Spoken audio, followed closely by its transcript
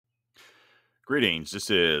Greetings, this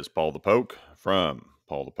is Paul the Poke from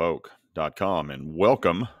PaulthePoke.com, and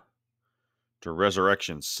welcome to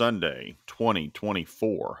Resurrection Sunday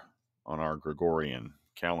 2024 on our Gregorian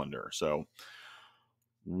calendar. So,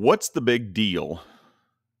 what's the big deal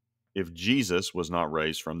if Jesus was not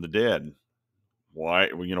raised from the dead? Why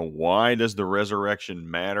does the resurrection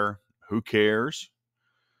matter? Who cares?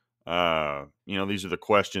 These are the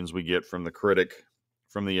questions we get from the critic,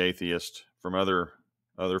 from the atheist, from other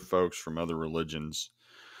folks from other religions.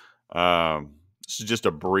 This is just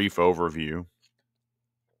a brief overview.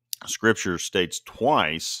 Scripture states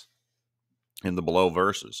twice in the below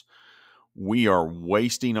verses, we are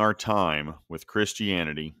wasting our time with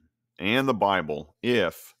Christianity and the Bible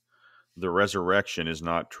if the resurrection is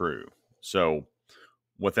not true. So,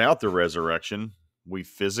 without the resurrection, we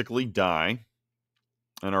physically die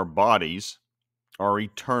and our bodies are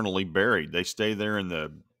eternally buried. They stay there in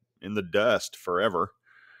the dust forever.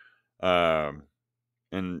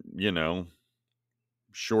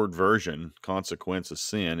 Short version, consequence of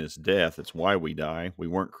sin is death. It's why we die. We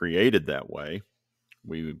weren't created that way.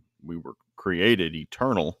 We were created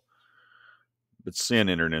eternal, but sin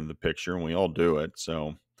entered into the picture, and we all do it.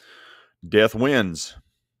 So death wins.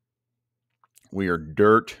 We are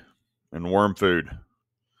dirt and worm food.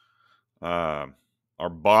 Our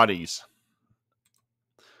bodies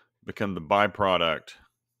become the byproduct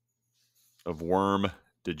of worm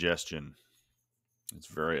digestion.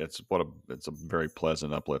 It's a very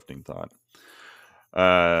pleasant, uplifting thought.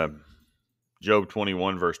 Job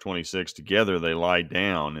 21 verse 26, together they lie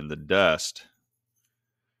down in the dust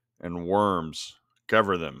and worms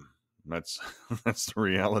cover them. That's the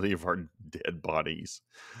reality of our dead bodies.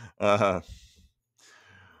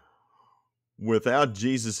 Without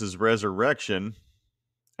Jesus' resurrection,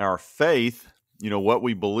 our faith, what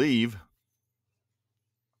we believe,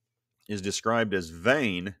 is described as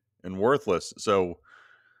vain and worthless. So,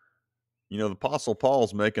 the Apostle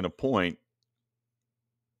Paul's making a point.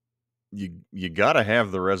 You got to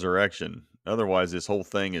have the resurrection. Otherwise, this whole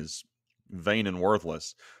thing is vain and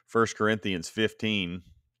worthless. 1 Corinthians 15,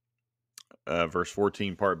 verse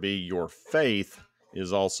 14, part B, your faith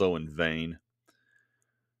is also in vain.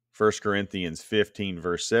 1 Corinthians 15,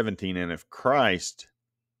 verse 17, and if Christ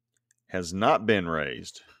has not been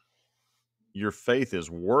raised, your faith is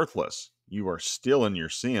worthless. You are still in your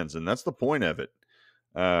sins, and that's the point of it.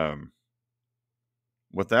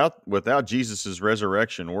 Without Jesus'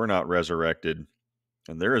 resurrection, we're not resurrected,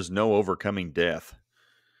 and there is no overcoming death.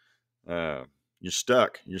 You're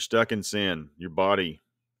stuck. You're stuck in sin. Your body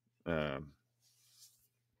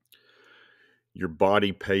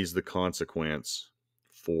pays the consequence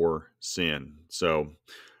for sin. So,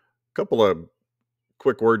 a couple of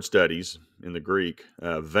quick word studies in the Greek.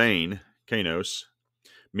 Vain, kainos,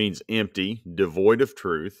 means empty, devoid of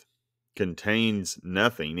truth, contains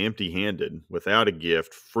nothing, empty-handed, without a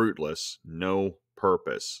gift, fruitless, no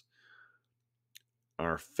purpose.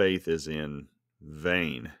 Our faith is in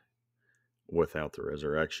vain without the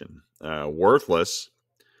resurrection. Worthless,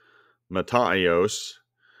 mataios,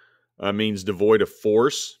 means devoid of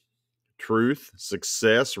force, truth,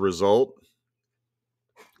 success, result.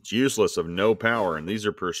 It's useless, of no power, and these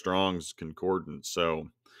are per Strong's Concordance. So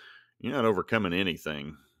you're not overcoming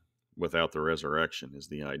anything without the resurrection is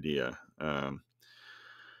the idea. And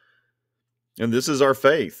this is our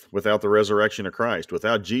faith without the resurrection of Christ.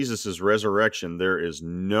 Without Jesus' resurrection, there is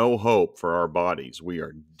no hope for our bodies. We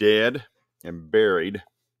are dead and buried,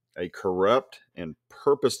 a corrupt and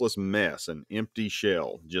purposeless mess, an empty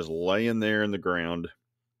shell, just laying there in the ground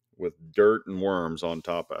with dirt and worms on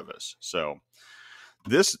top of us. So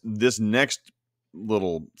this next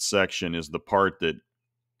little section is the part that,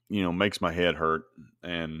 makes my head hurt,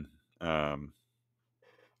 and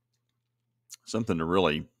something to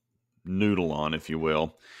really noodle on, if you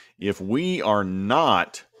will. If we are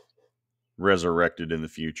not resurrected in the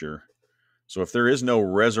future, so if there is no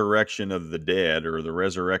resurrection of the dead or the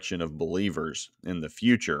resurrection of believers in the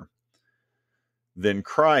future, then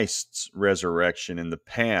Christ's resurrection in the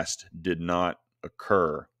past did not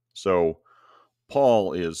occur. So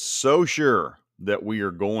Paul is so sure that we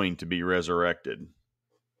are going to be resurrected,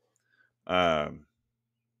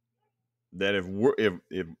 that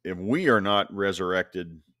if we are not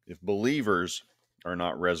resurrected, if believers are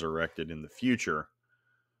not resurrected in the future,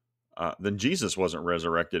 then Jesus wasn't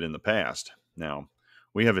resurrected in the past. Now,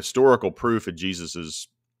 we have historical proof of Jesus's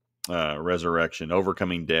resurrection,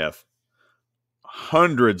 overcoming death.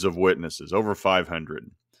 Hundreds of witnesses, over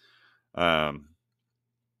 500. And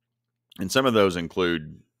some of those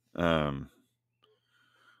include,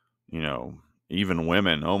 even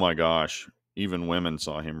women. Oh my gosh. Even women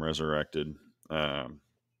saw him resurrected. 5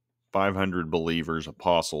 500 believers,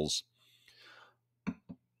 apostles.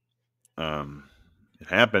 It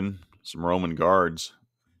happened. Some Roman guards,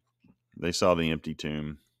 they saw the empty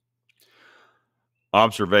tomb.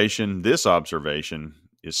 This observation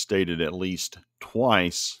is stated at least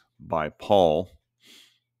twice by Paul.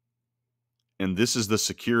 And this is the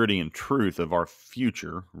security and truth of our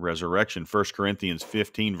future resurrection. 1 Corinthians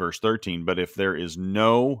 15, verse 13. But if there is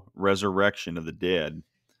no resurrection of the dead,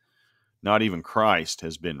 not even Christ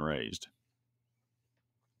has been raised.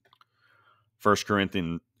 1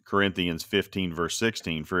 Corinthians 15, verse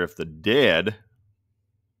 16. For if the dead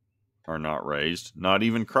are not raised, not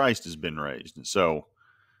even Christ has been raised. And so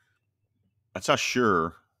that's how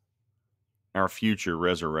sure our future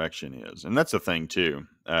resurrection is. And that's the thing too.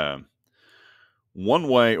 One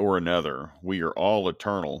way or another, we are all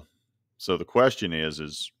eternal. So the question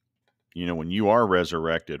is, when you are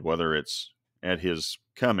resurrected, whether it's at his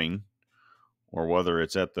coming or whether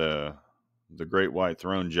it's at the great white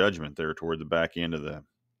throne judgment there toward the back end of the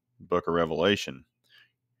book of Revelation,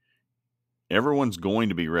 everyone's going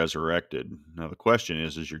to be resurrected. Now the question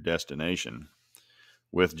is your destination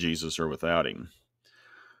with Jesus or without him?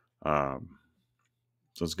 So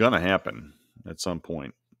it's going to happen at some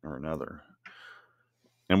point or another.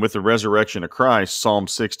 And with the resurrection of Christ, Psalm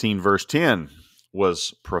 16, verse 10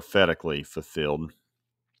 was prophetically fulfilled.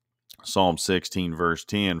 Psalm 16, verse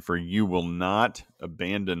 10, for you will not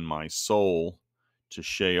abandon my soul to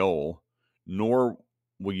Sheol, nor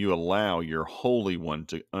will you allow your Holy One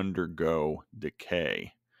to undergo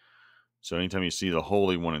decay. So anytime you see the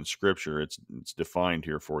Holy One in Scripture, it's defined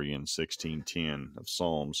here for you in 16:10 of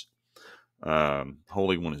Psalms.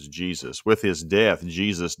 Holy One is Jesus. With his death,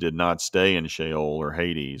 Jesus did not stay in Sheol or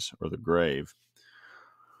Hades or the grave.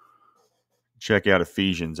 Check out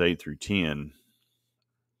Ephesians 8 through 10.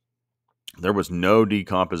 There was no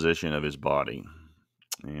decomposition of his body.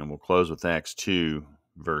 And we'll close with Acts 2,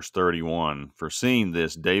 verse 31. For seeing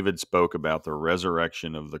this, David spoke about the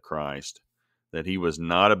resurrection of the Christ, that he was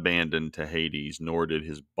not abandoned to Hades, nor did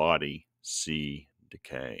his body see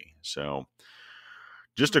decay. So,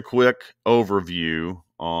 just a quick overview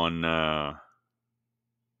on the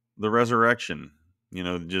resurrection.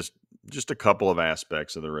 Just a couple of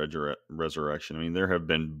aspects of the resurrection. I mean, there have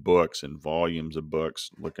been books and volumes of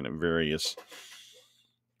books looking at various,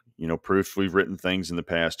 proofs. We've written things in the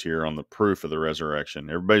past here on the proof of the resurrection.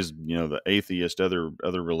 Everybody's, the atheist, other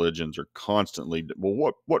religions are constantly,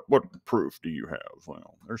 well, what proof do you have?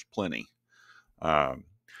 Well, there's plenty.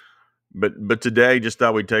 But today, just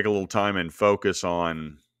thought we'd take a little time and focus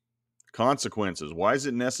on consequences. Why is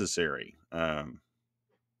it necessary?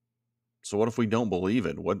 So what if we don't believe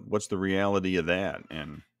it? What's the reality of that?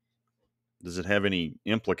 And does it have any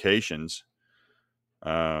implications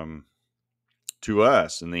to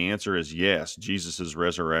us? And the answer is yes. Jesus'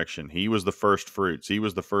 resurrection. He was the first fruits. He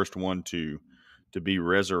was the first one to be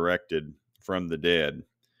resurrected from the dead.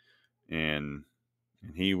 And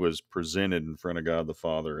he was presented in front of God the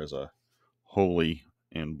Father as a holy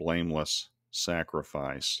and blameless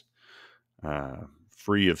sacrifice,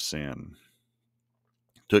 free of sin.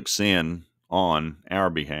 Took sin on our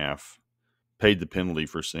behalf, paid the penalty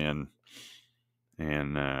for sin,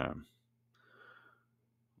 and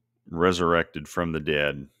resurrected from the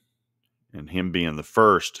dead. And him being the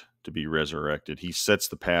first to be resurrected, he sets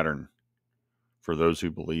the pattern for those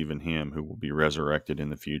who believe in him, who will be resurrected in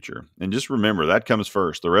the future. And just remember, that comes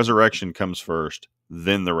first. The resurrection comes first,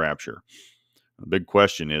 then the rapture. The big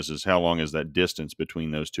question is how long is that distance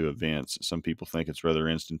between those two events? Some people think it's rather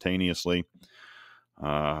instantaneously.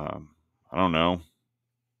 I don't know.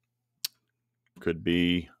 Could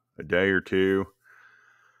be a day or two.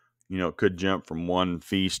 It could jump from one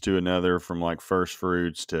feast to another, from like first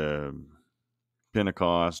fruits to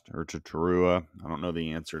Pentecost or to Teruah. I don't know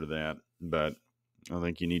the answer to that, but I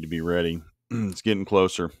think you need to be ready. It's getting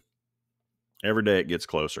closer. Every day it gets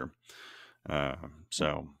closer.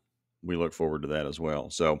 So we look forward to that as well.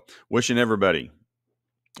 So wishing everybody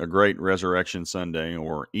a great Resurrection Sunday,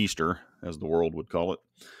 or Easter, as the world would call it.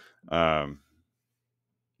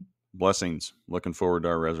 Blessings. Looking forward to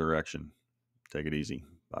our resurrection. Take it easy.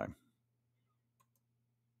 Bye.